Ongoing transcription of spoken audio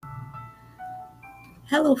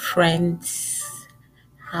Hello, friends.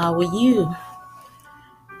 How are you?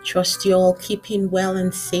 Trust you're all keeping well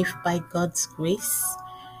and safe by God's grace.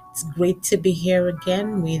 It's great to be here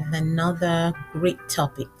again with another great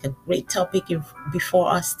topic. A great topic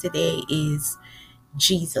before us today is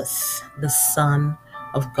Jesus, the Son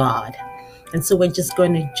of God. And so we're just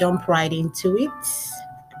going to jump right into it.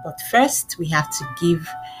 But first, we have to give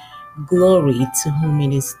glory to whom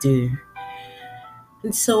it is due.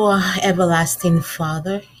 And so, everlasting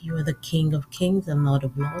Father, you are the King of kings and Lord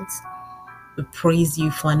of lords. We praise you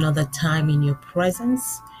for another time in your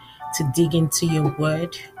presence to dig into your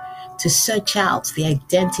word, to search out the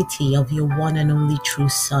identity of your one and only true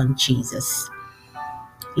Son, Jesus.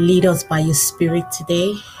 Lead us by your Spirit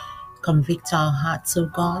today. Convict our hearts, O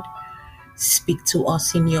God. Speak to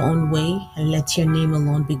us in your own way and let your name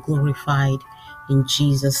alone be glorified. In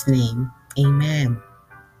Jesus' name, amen.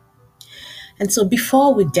 And so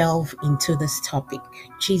before we delve into this topic,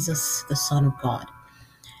 Jesus, the Son of God,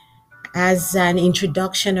 as an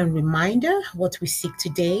introduction and reminder, what we seek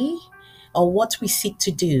today or what we seek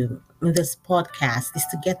to do in this podcast is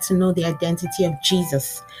to get to know the identity of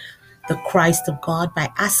Jesus, the Christ of God, by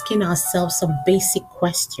asking ourselves some basic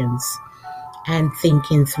questions and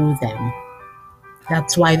thinking through them.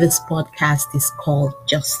 That's why this podcast is called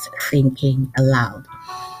Just Thinking Aloud.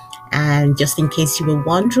 And just in case you were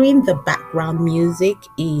wondering, the background music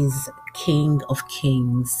is King of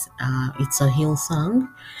Kings. It's a Hillsong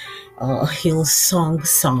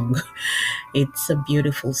song. It's a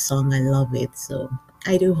beautiful song. I love it. So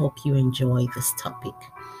I do hope you enjoy this topic.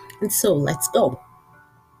 And so let's go.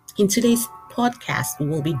 In today's podcast, we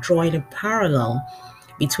will be drawing a parallel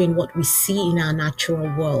between what we see in our natural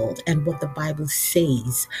world and what the Bible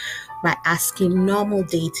says by asking normal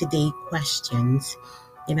day-to-day questions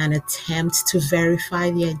in an attempt to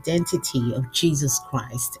verify the identity of Jesus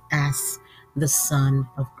Christ as the Son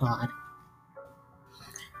of God.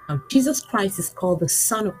 Now, Jesus Christ is called the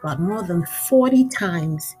Son of God more than 40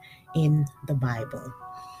 times in the Bible.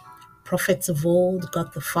 Prophets of old,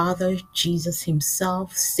 God the Father, Jesus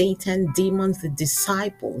himself, Satan, demons, the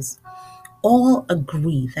disciples, all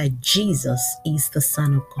agree that Jesus is the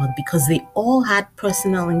Son of God because they all had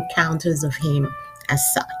personal encounters of him as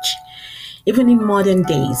such. Even in modern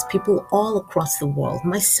days, people all across the world,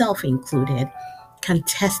 myself included, can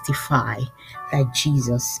testify that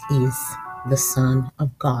Jesus is the Son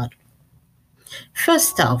of God.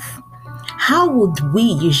 First off, how would we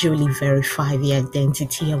usually verify the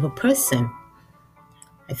identity of a person?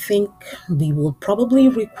 I think we will probably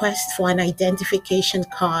request for an identification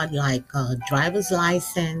card like a driver's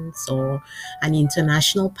license or an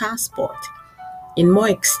international passport. In more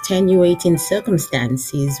extenuating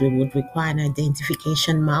circumstances, we would require an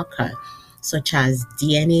identification marker such as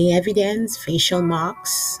DNA evidence, facial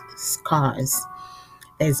marks, scars.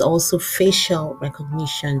 There's also facial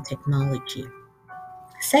recognition technology.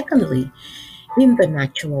 Secondly, in the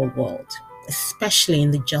natural world, especially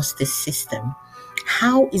in the justice system,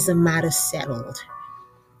 how is a matter settled?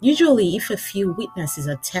 Usually, if a few witnesses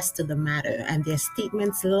attest to the matter and their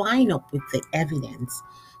statements line up with the evidence,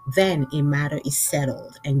 then a matter is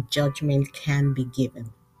settled and judgment can be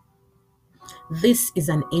given. This is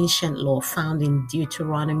an ancient law found in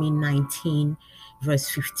Deuteronomy 19, verse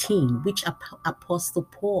 15, which Apostle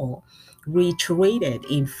Paul reiterated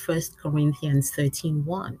in 1 Corinthians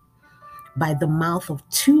 13:1. By the mouth of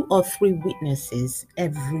two or three witnesses,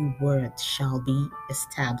 every word shall be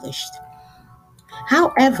established.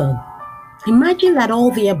 However, imagine that all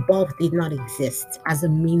the above did not exist as a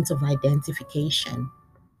means of identification.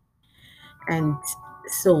 And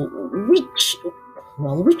so, which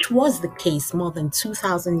was the case more than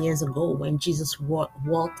 2,000 years ago when Jesus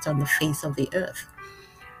walked on the face of the earth?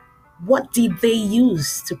 What did they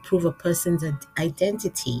use to prove a person's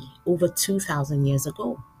identity over 2,000 years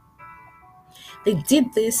ago? They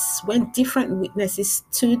did this when different witnesses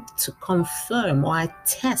stood to confirm or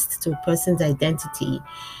attest to a person's identity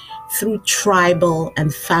through tribal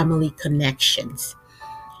and family connections.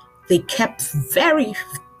 They kept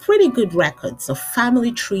pretty good records of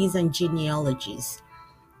family trees and genealogies.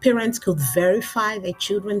 Parents could verify their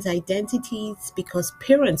children's identities because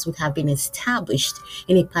parents would have been established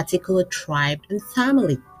in a particular tribe and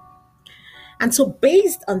family. And so,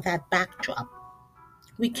 based on that backdrop,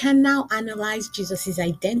 we can now analyze Jesus'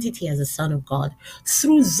 identity as the Son of God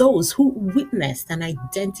through those who witnessed and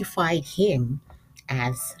identified him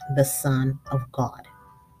as the Son of God.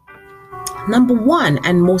 Number one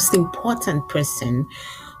and most important person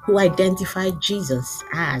who identified Jesus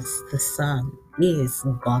as the Son is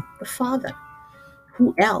God the Father.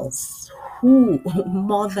 Who else? Who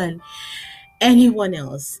more than anyone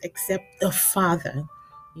else except the Father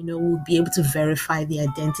will be able to verify the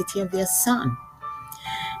identity of their son.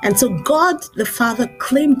 And so God the Father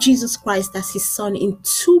claimed Jesus Christ as his son in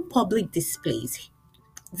two public displays.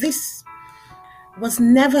 This was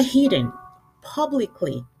never hidden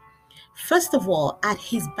publicly. First of all, at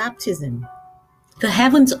his baptism, the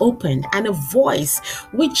heavens opened and a voice,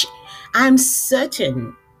 which I'm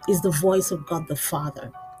certain is the voice of God the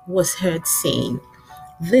Father, was heard saying,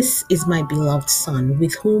 "This is my beloved Son,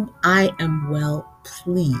 with whom I am well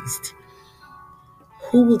pleased."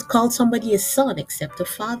 Who would call somebody a son except a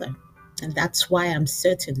father? And that's why I'm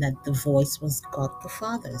certain that the voice was God the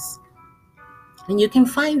Father's. And you can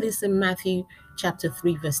find this in Matthew chapter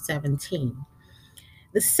 3, verse 17.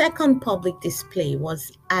 The second public display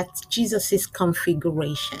was at Jesus'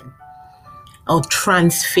 configuration or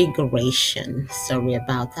transfiguration. Sorry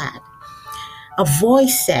about that. A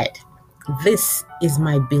voice said, "This is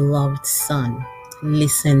my beloved Son.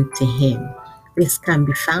 Listen to him." This can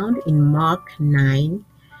be found in Mark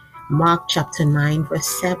chapter 9, verse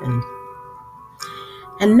 7.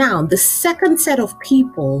 And now the second set of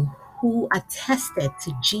people who attested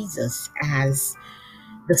to Jesus as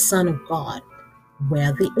the Son of God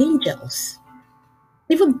were the angels.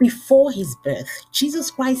 Even before his birth, Jesus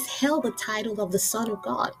Christ held the title of the Son of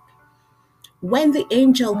God. When the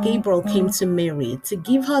angel Gabriel came to Mary to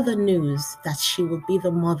give her the news that she would be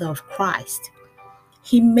the mother of Christ,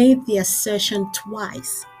 he made the assertion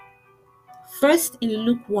twice. First, in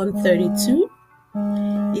Luke 1:32,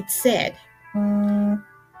 it said,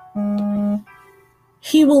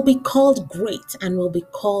 "He will be called great and will be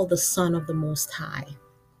called the Son of the Most High."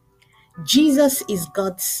 Jesus is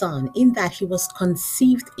God's Son in that he was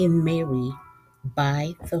conceived in Mary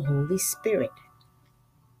by the Holy Spirit.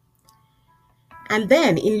 And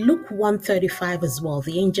then in Luke 1:35 as well,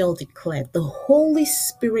 the angel declared, "The Holy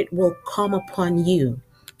Spirit will come upon you,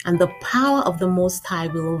 and the power of the Most High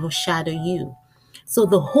will overshadow you. So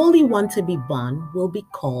the Holy One to be born will be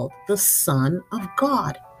called the Son of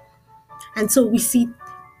God." And so we see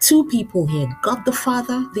two people here, God the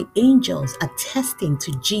Father, the angels attesting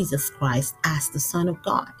to Jesus Christ as the Son of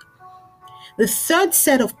God. The third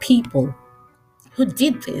set of people who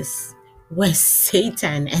did this were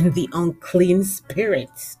Satan and the unclean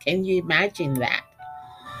spirits. Can you imagine that?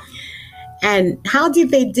 And how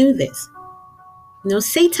did they do this?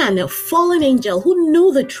 Satan, a fallen angel who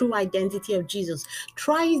knew the true identity of Jesus,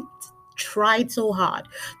 tried so hard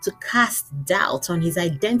to cast doubt on his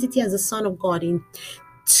identity as the Son of God in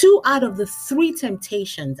 2 out of the 3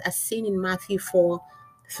 temptations as seen in Matthew 4,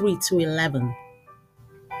 3-11.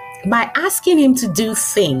 By asking him to do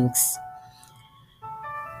things.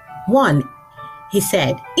 1, he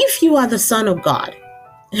said, "If you are the Son of God."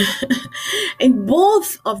 In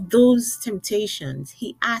both of those temptations,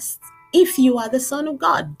 he asked, "If you are the Son of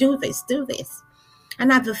God, do this, do this."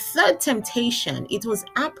 And at the third temptation, it was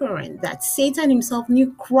apparent that Satan himself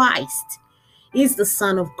knew Christ is the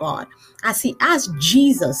Son of God, as he asked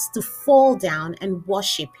Jesus to fall down and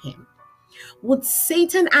worship him. Would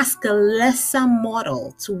Satan ask a lesser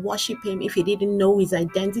mortal to worship him if he didn't know his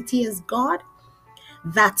identity as God?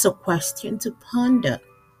 That's a question to ponder.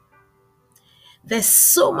 There's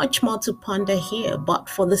so much more to ponder here, but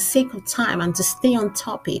for the sake of time and to stay on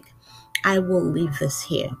topic, I will leave this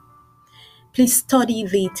here. Please study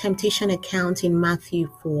the temptation account in Matthew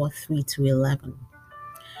 4, 3-11.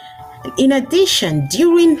 In addition,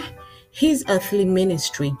 during his earthly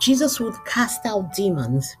ministry, Jesus would cast out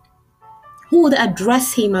demons who would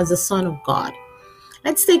address him as the Son of God.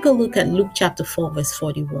 Let's take a look at Luke chapter 4, verse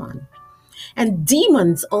 41. "And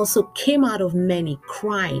demons also came out of many,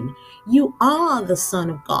 crying, 'You are the Son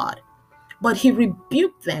of God.' But he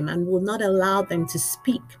rebuked them and would not allow them to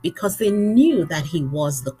speak because they knew that he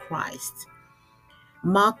was the Christ."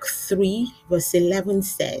 Mark 3, verse 11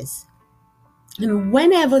 says, "And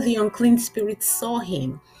whenever the unclean spirits saw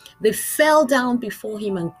him, they fell down before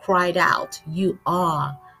him and cried out, 'You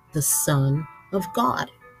are the Son of God.'"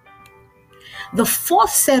 The fourth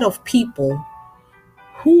set of people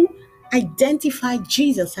who identified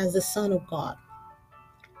Jesus as the Son of God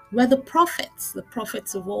were the prophets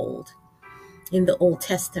of old in the Old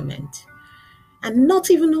Testament. And not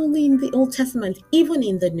even only in the Old Testament, even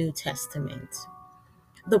in the New Testament.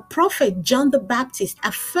 The prophet John the Baptist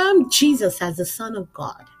affirmed Jesus as the Son of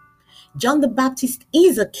God. John the Baptist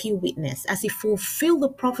is a key witness as he fulfilled the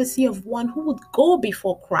prophecy of one who would go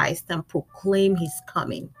before Christ and proclaim his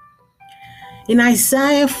coming. In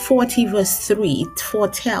Isaiah 40, verse 3, it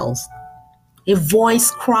foretells, "A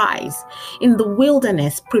voice cries in the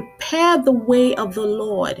wilderness, 'Prepare the way of the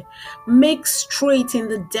Lord. Make straight in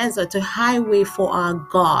the desert a highway for our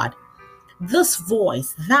God. This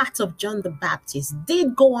voice, that of John the Baptist,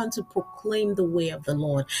 did go on to proclaim the way of the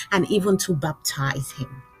Lord and even to baptize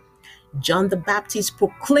him. John the Baptist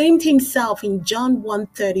proclaimed himself in John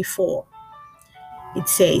 1:34. It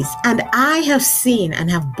says, "And I have seen and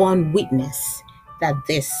have borne witness that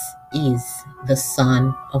this is the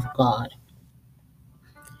Son of God."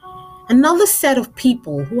 Another set of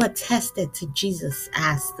people who attested to Jesus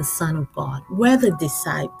as the Son of God were the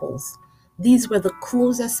disciples. These were the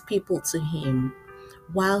closest people to him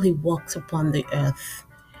while he walked upon the earth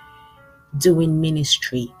doing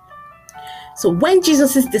ministry. So when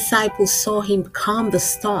Jesus' disciples saw him calm the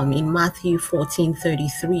storm in Matthew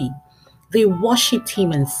 14:33, they worshipped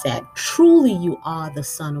him and said, "Truly you are the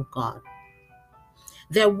Son of God."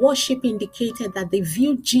 Their worship indicated that they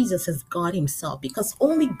viewed Jesus as God himself, because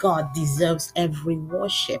only God deserves every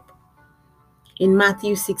worship. In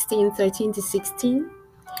Matthew 16:13-16,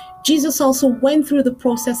 Jesus also went through the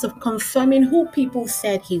process of confirming who people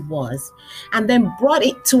said he was, and then brought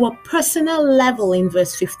it to a personal level in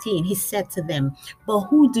verse 15. He said to them, "But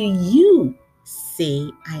who do you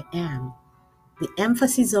say I am?" The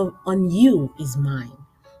emphasis on you is mine,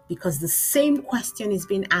 because the same question is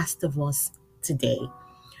being asked of us today.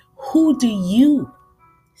 Who do you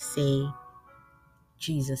say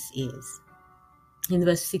Jesus is? In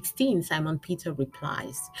verse 16, Simon Peter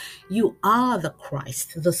replies, "You are the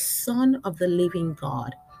Christ, the Son of the living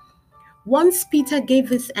God." Once Peter gave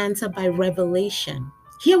this answer by revelation,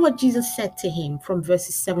 hear what Jesus said to him from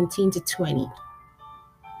verses 17-20.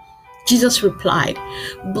 Jesus replied,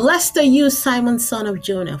 "Blessed are you, Simon, son of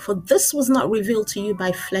Jonah, for this was not revealed to you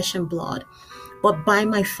by flesh and blood, but by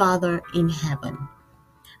my Father in heaven.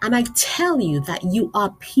 And I tell you that you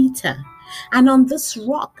are Peter, and on this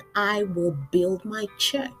rock I will build my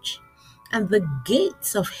church, and the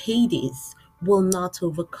gates of Hades will not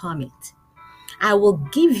overcome it. I will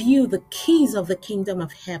give you the keys of the kingdom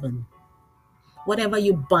of heaven. Whatever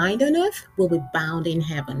you bind on earth will be bound in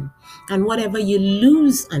heaven, and whatever you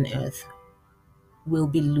loose on earth will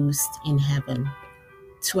be loosed in heaven."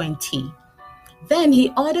 20. Then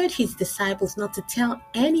he ordered his disciples not to tell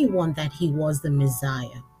anyone that he was the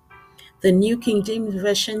Messiah. The New King James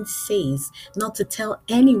Version says not to tell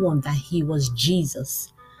anyone that he was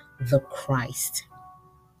Jesus, the Christ.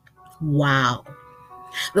 Wow.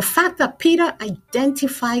 The fact that Peter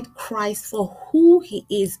identified Christ for who he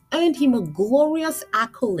is earned him a glorious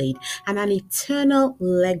accolade and an eternal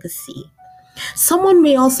legacy. Someone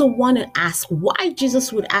may also want to ask why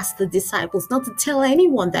Jesus would ask the disciples not to tell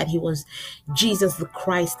anyone that he was Jesus the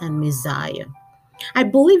Christ and Messiah. I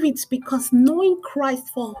believe it's because knowing Christ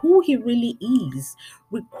for who he really is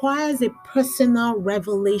requires a personal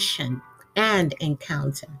revelation and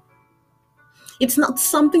encounter. It's not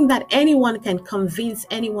something that anyone can convince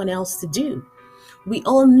anyone else to do. We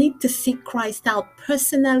all need to seek Christ out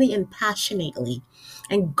personally and passionately,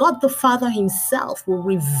 and God the Father himself will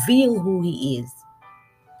reveal who he is.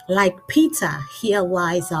 Like Peter, here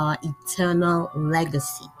lies our eternal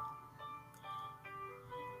legacy.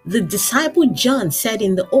 The disciple John said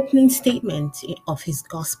in the opening statement of his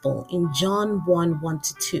gospel in John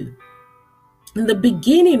 1:1-2, "In the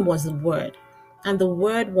beginning was the Word, and the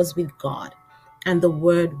Word was with God, and the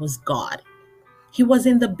Word was God. He was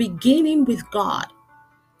in the beginning with God.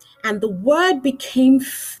 And the Word became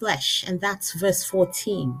flesh," and that's verse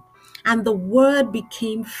 14. "And the Word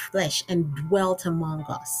became flesh and dwelt among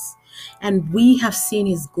us. And we have seen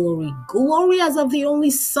his glory, glory as of the only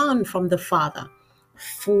Son from the Father,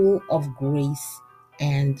 full of grace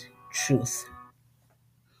and truth."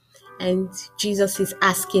 And Jesus is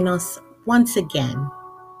asking us once again,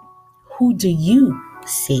 who do you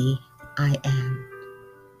say I am?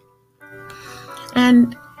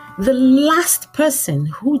 And the last person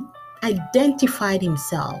who identified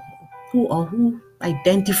himself, who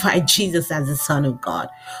identified Jesus as the Son of God,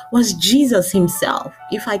 was Jesus himself.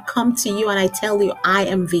 If I come to you and I tell you I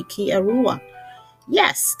am Vicky Arua,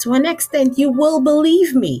 yes, to an extent you will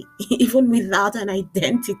believe me, even without an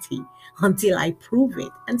identity, until I prove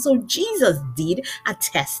it. And so Jesus did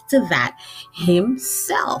attest to that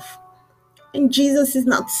himself. And Jesus is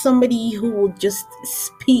not somebody who will just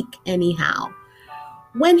speak anyhow.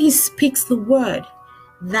 When he speaks the word,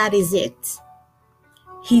 that is it.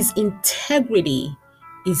 His integrity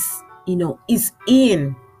is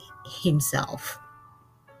in himself.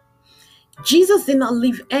 Jesus did not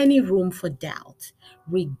leave any room for doubt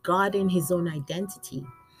regarding his own identity.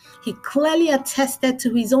 He clearly attested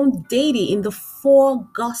to his own deity in the 4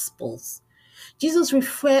 Gospels. Jesus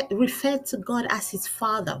referred to God as his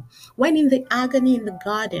Father. When in the agony in the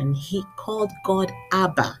garden, he called God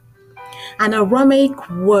Abba. an Aramaic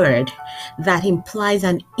word that implies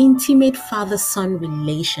an intimate father-son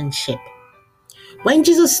relationship. When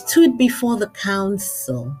Jesus stood before the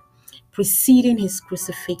council preceding his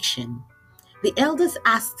crucifixion, the elders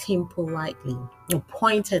asked him politely, or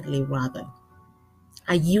pointedly rather,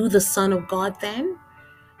 "Are you the Son of God then?"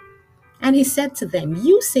 And he said to them,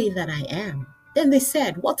 "You say that I am." Then they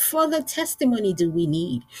said, "What further testimony do we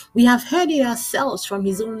need? We have heard it ourselves from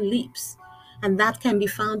his own lips." And that can be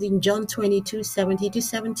found in John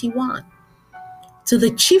 22:70-71. To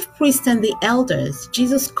the chief priests and the elders,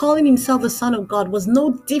 Jesus calling himself the Son of God was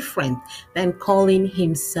no different than calling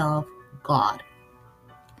himself God.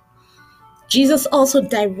 Jesus also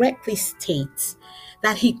directly states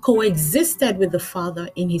that he coexisted with the Father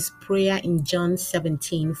in his prayer in John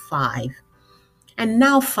 17:5. "And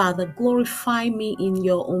now, Father, glorify me in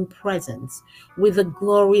your own presence with the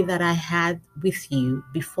glory that I had with you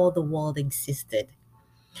before the world existed."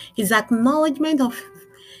 His acknowledgement of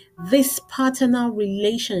this paternal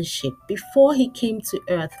relationship before he came to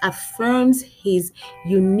earth affirms his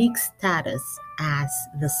unique status as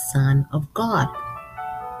the Son of God.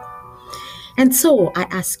 And so I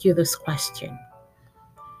ask you this question.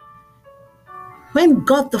 When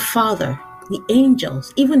God the Father, the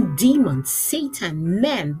angels, even demons, Satan,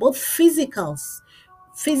 men, both physical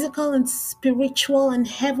and spiritual and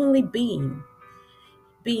heavenly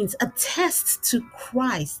beings attest to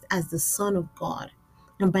Christ as the Son of God,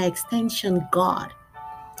 and by extension, God,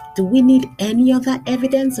 do we need any other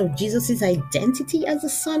evidence of Jesus' identity as the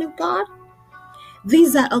Son of God?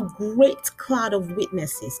 These are a great cloud of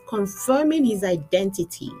witnesses confirming his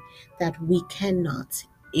identity that we cannot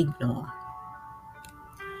ignore.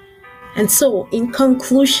 And so, in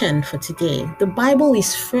conclusion for today, the Bible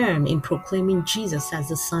is firm in proclaiming Jesus as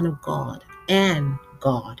the Son of God and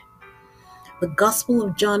God. The Gospel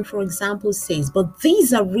of John, for example, says, "But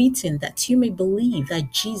these are written that you may believe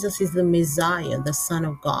that Jesus is the Messiah, the Son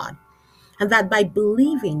of God, and that by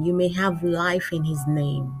believing you may have life in his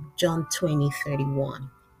name." John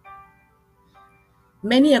 20:31.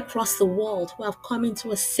 Many across the world who have come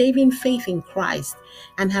into a saving faith in Christ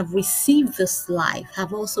and have received this life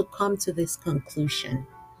have also come to this conclusion.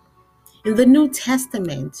 In the New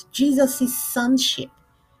Testament, Jesus' sonship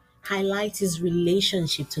highlights his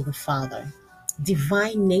relationship to the Father,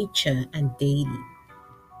 divine nature and deity.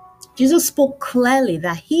 Jesus spoke clearly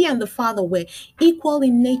that he and the Father were equal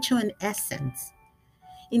in nature and essence.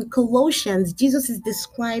 In Colossians, Jesus is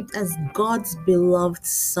described as God's beloved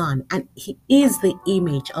Son, and he is the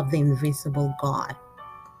image of the invisible God.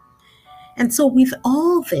 And so, with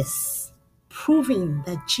all this proving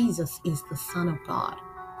that Jesus is the Son of God,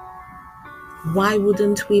 why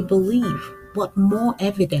wouldn't we believe? What more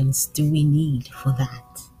evidence do we need for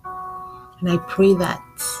that? And I pray that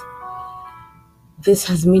this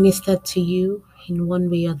has ministered to you in one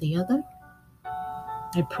way or the other.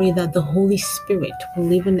 I pray that the Holy Spirit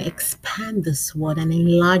will even expand this word and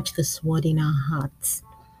enlarge this word in our hearts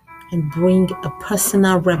and bring a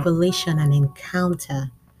personal revelation and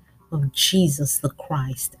encounter of Jesus the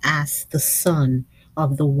Christ as the Son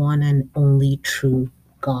of the one and only true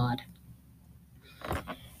God.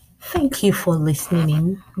 Thank you for listening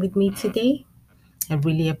in with me today. I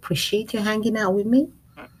really appreciate you hanging out with me.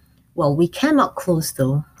 Well, we cannot close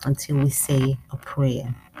though until we say a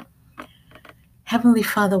prayer. Heavenly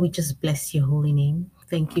Father, we just bless your holy name.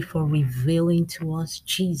 Thank you for revealing to us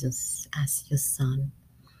Jesus as your Son.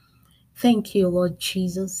 Thank you, Lord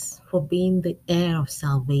Jesus, for being the heir of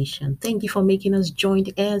salvation. Thank you for making us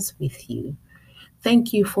joint heirs with you.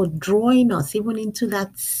 Thank you for drawing us even into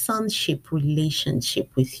that sonship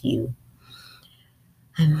relationship with you.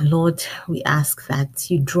 And Lord, we ask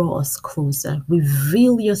that you draw us closer.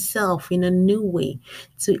 Reveal yourself in a new way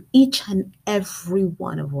to each and every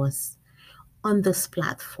one of us on this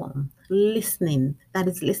platform, listening, that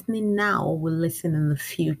is listening now or will listen in the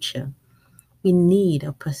future. We need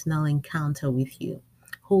a personal encounter with you.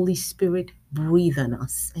 Holy Spirit, breathe on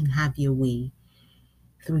us and have your way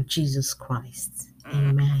through Jesus Christ.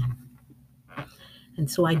 Amen.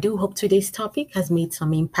 And so I do hope today's topic has made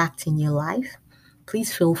some impact in your life.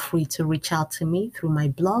 Please feel free to reach out to me through my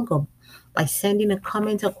blog or by sending a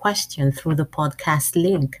comment or question through the podcast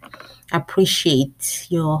link. I appreciate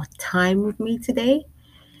your time with me today.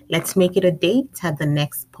 Let's make it a date at the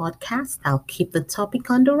next podcast. I'll keep the topic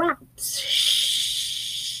under wraps.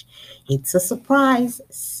 Shh. It's a surprise.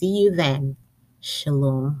 See you then.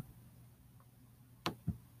 Shalom.